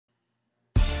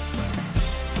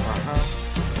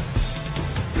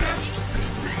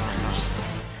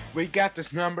We got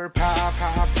this number, pie,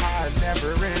 pie, pie,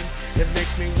 never end. It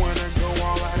makes me wanna go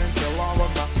all out and tell all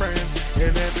of my friends.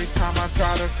 And every time I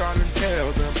try to start and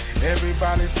tell them,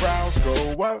 everybody's brows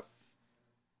go up.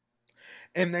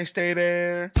 And they stay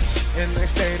there, and they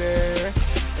stay there,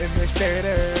 and they stay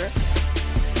there.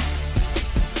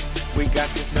 We got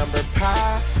this number,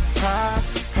 pie, pie,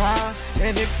 pie.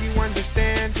 And if you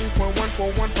understand,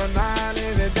 2.14149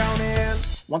 and it don't end.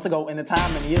 Once ago, in the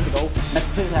time, many years ago,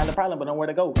 mathematicians had a problem but nowhere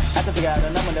to go. Had to figure out the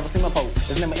number, never seen my post.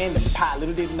 It's never ended, pi,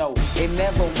 little didn't know. It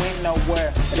never went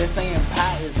nowhere. They're saying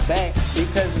pi is back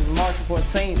because it's March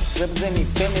 14th, representing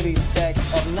infinity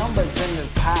stacks of numbers in this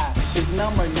pi. This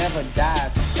number never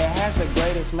dies. It has the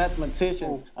greatest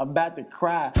mathematicians about to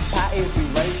cry. Pi is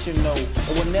irrational.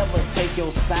 It will never take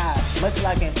your side, much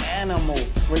like an animal,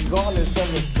 regardless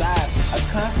of the size. A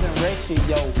constant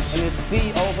ratio, and it's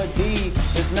C over D.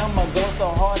 This number goes so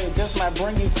hard it just might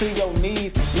bring you to your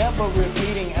knees. Never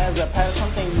repeating as a pattern,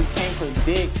 something you can't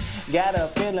predict. Got a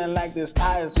feeling like this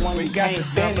pi is one you can't finish.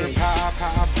 We got this number, pi,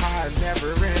 pi, pi,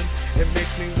 never end. It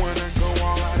makes me wanna go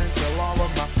all out and tell all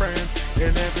of my friends.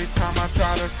 And every time I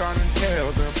try to start and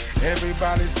tell them,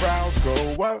 everybody's brows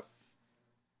go up.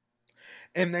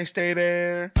 And they stay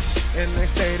there, and they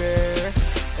stay there,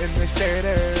 and they stay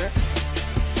there.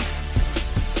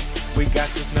 We got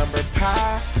this number,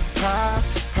 pi, pi,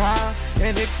 pi.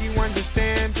 And if you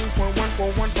understand,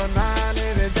 2.14149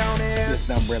 and it don't end. This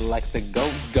number likes to go,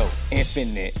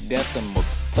 infinite decimals.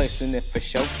 Placing it for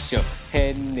show.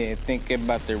 Heading in, thinking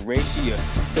about the ratio.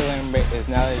 Telling rate is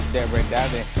knowledge that we're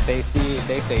doubting. They see it,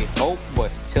 they say hope,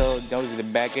 but tell Jonesy to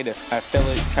back it up. My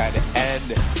fellas try to add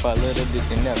it, but little did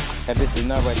they know that this is a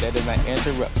number that does not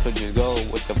interrupt, so just go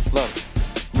with the flow.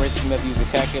 Rich Smith used to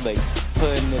calculate,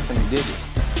 putting in some digits.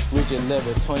 Reaching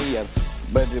level 20 up,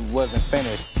 but it wasn't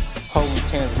finished. Holding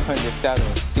tens of 100,000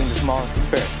 seemed small in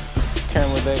comparison. Can't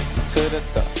relate to the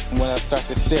thought when I start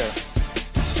to stare.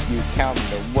 You counting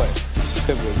the what?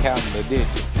 Cause we're counting the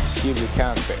digit. You be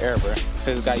counting for error.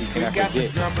 Cause God you cannot forget.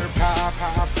 We got this number, pi,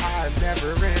 pi, pi,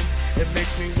 never end. It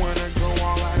makes me wanna go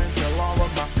all out and tell all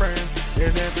of my friends.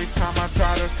 And every time I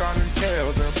try to start and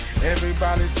tell them,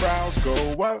 everybody's brows go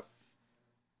up.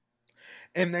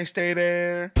 And they stay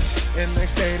there, and they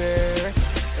stay there,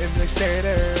 and they stay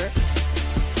there.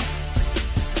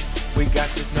 We got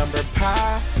this number,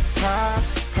 pi, pi,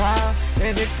 pi.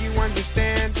 And if you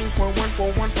understand,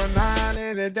 2.14149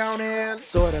 and it don't end.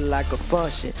 Sorta like a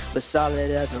function, but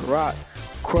solid as a rock.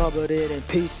 Crumbled it in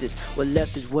pieces, what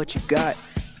left is what you got.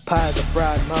 Pi is a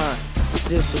fried mind,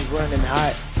 system's running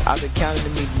hot. I've been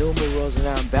counting me numerals and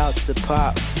I'm about to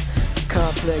pop.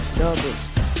 Complex numbers,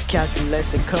 calculate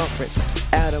circumference.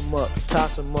 Add them up,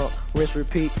 toss them up, rinse,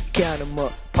 repeat, count them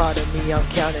up. Pardon me, I'm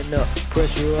counting up,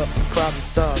 pressure up, problem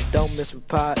solved. Don't miss with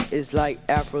pi, it's like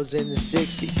afros in the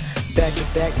 60s. Back to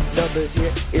back, numbers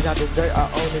here, it's not dessert,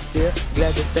 I own it still.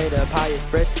 Glad to say the pi is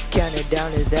fresh, counting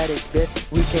down is at its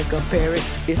best. We can compare it,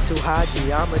 it's too high,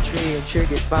 geometry and trig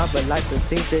is fine. But like the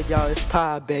scene said, y'all, it's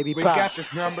pi, baby, pi. We got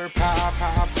this number, pi,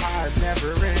 pi, pi,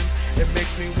 never end. It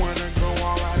makes me wanna go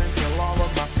all out and tell all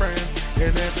of my friends.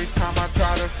 And every time I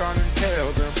try to start and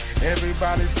tell them,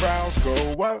 everybody's brows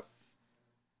go up.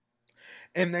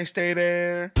 And they stay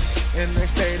there, and they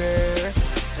stay there,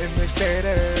 and they stay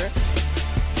there.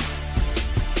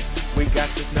 We got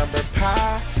this number,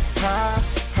 pi, pi,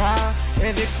 pi.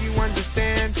 And if you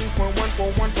understand,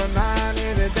 2.14149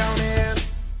 and it don't end.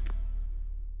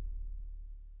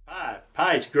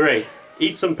 Pie is great.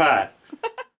 Eat some pie.